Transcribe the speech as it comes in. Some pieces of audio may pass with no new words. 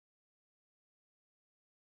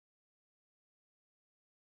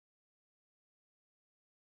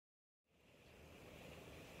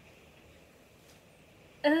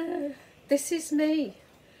This is me.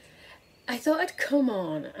 I thought I'd come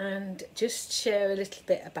on and just share a little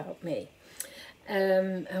bit about me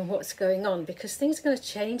and what's going on, because things are going to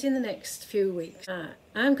change in the next few weeks.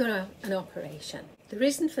 I'm going to have an operation. The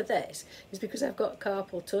reason for this is because I've got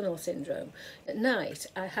carpal tunnel syndrome. At night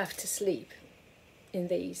I have to sleep in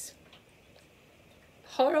these.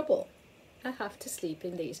 Horrible. I have to sleep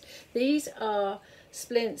in these. These are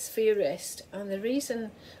splints for your wrist, and the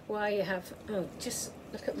reason why you have, oh, just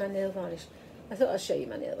look at my nail varnish. I thought I'd show you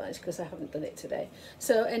my nail varnish because I haven't done it today.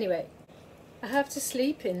 So anyway, I have to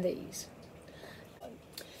sleep in these.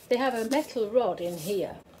 They have a metal rod in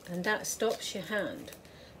here, and that stops your hand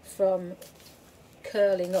from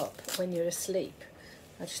curling up when you're asleep.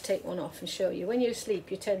 I'll just take one off and show you. When you're asleep,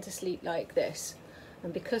 you tend to sleep like this,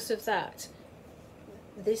 and because of that,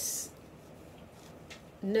 this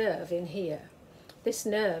nerve in here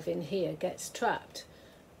gets trapped,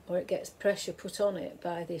 or it gets pressure put on it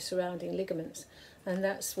by the surrounding ligaments, and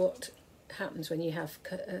that's what happens when you have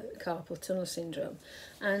carpal tunnel syndrome.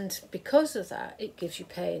 And because of that, it gives you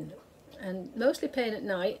pain, and mostly pain at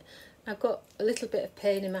night. I've got a little bit of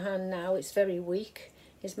pain in my hand now. It's very weak,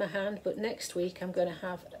 is my hand, but next week I'm going to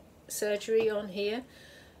have surgery on here,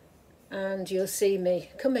 and you'll see me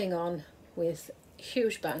coming on with a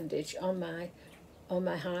huge bandage on my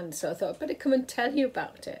hand. So I thought I'd better come and tell you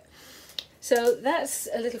about it. So that's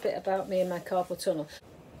a little bit about me and my carpal tunnel.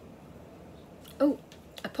 Oh,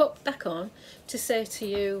 I popped back on to say to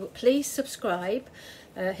you, please subscribe,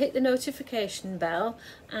 hit the notification bell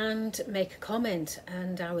and make a comment,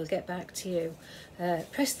 and I will get back to you.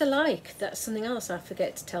 Press the like, that's something else I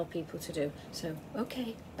forget to tell people to do. So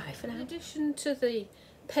okay, bye for now. In addition to the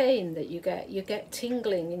pain that you get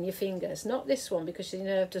tingling in your fingers. Not this one, because the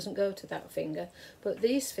nerve doesn't go to that finger, but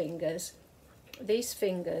these fingers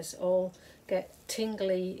all get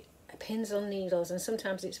tingly, pins on needles, and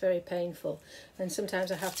sometimes it's very painful, and sometimes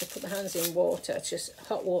I have to put my hands in water, just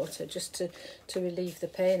hot water, just to relieve the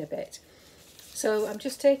pain a bit. So I'm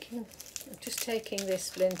just taking this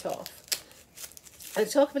splint off. I'll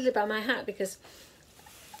talk a little about my hat, because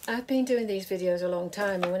I've been doing these videos a long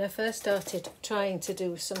time, and when I first started trying to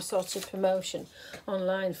do some sort of promotion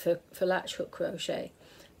online for latch hook crochet,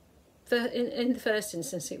 in the first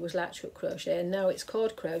instance it was latch hook crochet, and now it's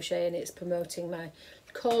Cordcrochet, and it's promoting my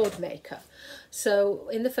Cordmaker. So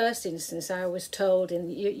in the first instance I was told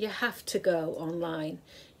you have to go online,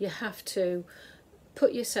 you have to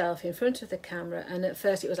put yourself in front of the camera, and at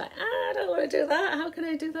first it was like, I don't want to do that, how can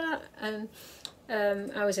I do that? And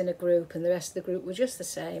I was in a group, and the rest of the group were just the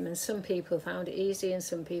same, and some people found it easy and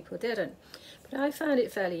some people didn't. But I found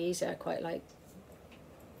it fairly easy. I quite like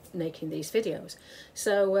making these videos.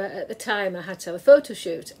 So at the time I had to have a photo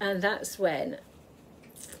shoot, and that's when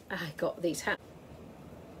I got these hats.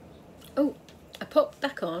 Oh, I popped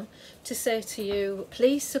back on to say to you,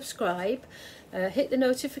 please subscribe, hit the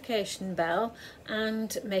notification bell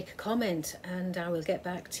and make a comment, and I will get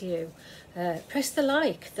back to you. Press the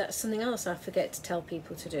like, that's something else I forget to tell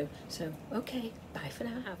people to do. So okay, bye for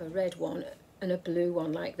now. I have a red one and a blue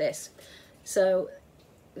one like this. So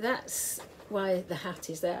that's why the hat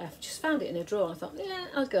is there. I've just found it in a drawer. I thought, yeah,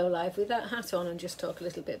 I'll go live with that hat on and just talk a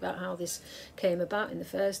little bit about how this came about in the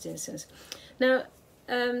first instance. Now,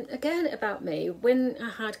 again about me, when I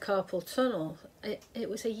had carpal tunnel, it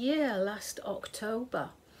was a year last October.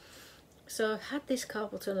 So I've had this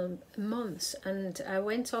carpal tunnel months, and I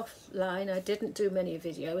went offline. I didn't do many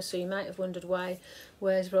videos, so you might have wondered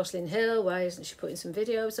where's Rosalind Hill, why isn't she putting some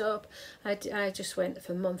videos up? I just went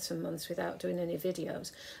for months and months without doing any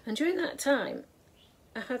videos, and during that time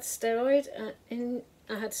I had steroid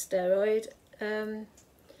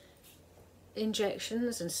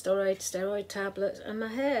injections and steroid tablets, and my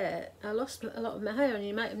hair, I lost a lot of my hair, and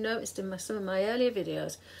you might have noticed in some of my earlier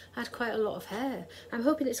videos I had quite a lot of hair. I'm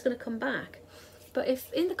hoping it's going to come back, but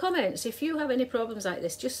if in the comments, if you have any problems like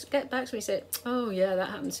this, just get back to me and say, oh yeah, that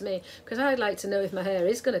happened to me, because I'd like to know if my hair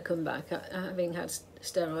is going to come back having had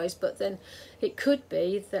steroids. But then it could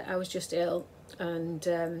be that I was just ill and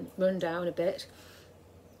run down a bit,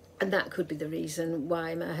 and that could be the reason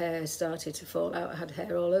why my hair started to fall out. I had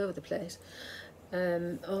hair all over the place,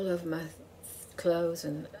 all over my clothes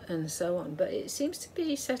and so on. But it seems to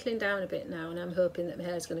be settling down a bit now, and I'm hoping that my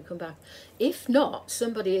hair is going to come back. If not,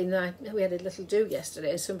 we had a little do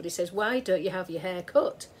yesterday, and somebody says, why don't you have your hair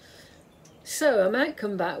cut? So I might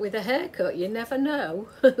come back with a haircut. You never know.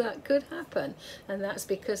 That could happen, and that's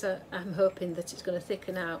because I'm hoping that it's going to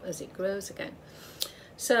thicken out as it grows again.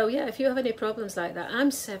 So yeah, if you have any problems like that,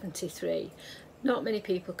 I'm 73. Not many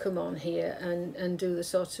people come on here and do the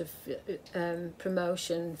sort of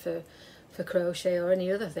promotion for crochet or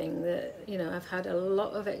any other thing. That, you know, I've had a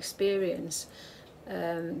lot of experience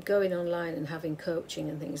going online and having coaching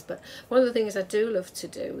and things, but one of the things I do love to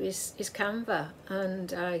do is Canva,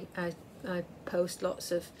 and I post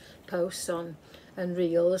lots of posts on and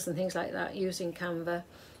reels and things like that using Canva,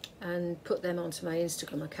 and put them onto my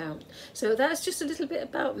Instagram account. So that's just a little bit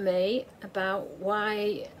about me, about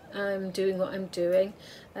why I'm doing what I'm doing.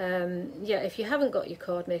 Yeah, if you haven't got your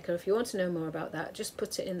Cordmaker, if you want to know more about that, just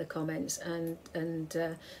put it in the comments, and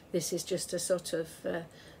this is just a sort of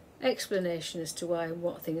explanation as to why and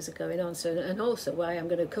what things are going on. So, and also why I'm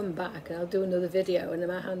going to come back and I'll do another video, and then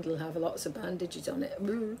my hand will have lots of bandages on it.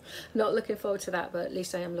 Not looking forward to that, but at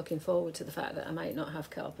least I am looking forward to the fact that I might not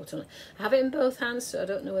have carpal tunnel. I have it in both hands, so I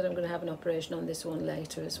don't know whether I'm going to have an operation on this one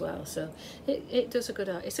later as well. So it's a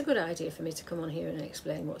good idea for me to come on here and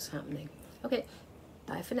explain what's happening. Okay,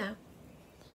 bye for now.